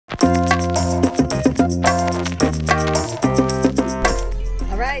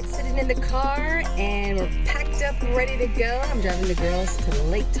the car and we're packed up, ready to go. I'm driving the girls to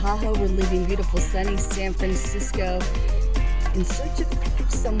Lake Tahoe. We're leaving beautiful sunny San Francisco in search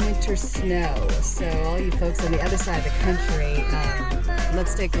of some winter snow. So all you folks on the other side of the country,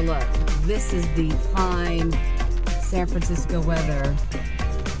 let's take a look. This is the fine San Francisco weather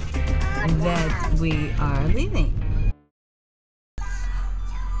that we are leaving.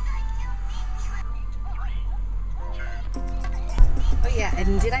 Oh yeah,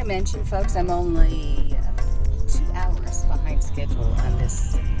 and did I mention, folks, I'm only 2 hours behind schedule on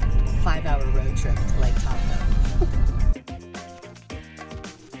this 5-hour road trip to Lake Tahoe.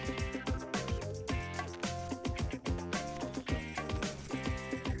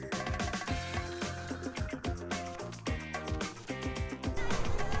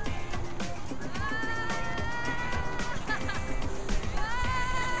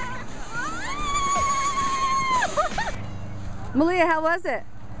 Malia, how was it?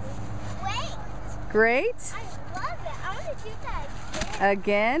 Great. Great? I love it. I want to do that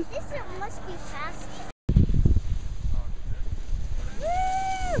Again? This must be fast.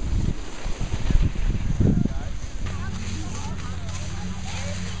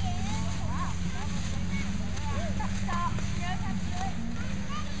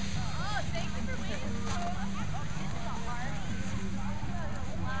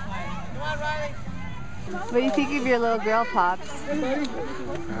 What do you think of your little girl, Pops?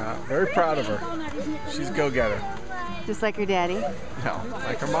 Very proud of her. She's a go-getter. Just like her daddy? No,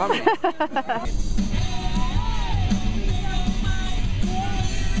 like her mommy.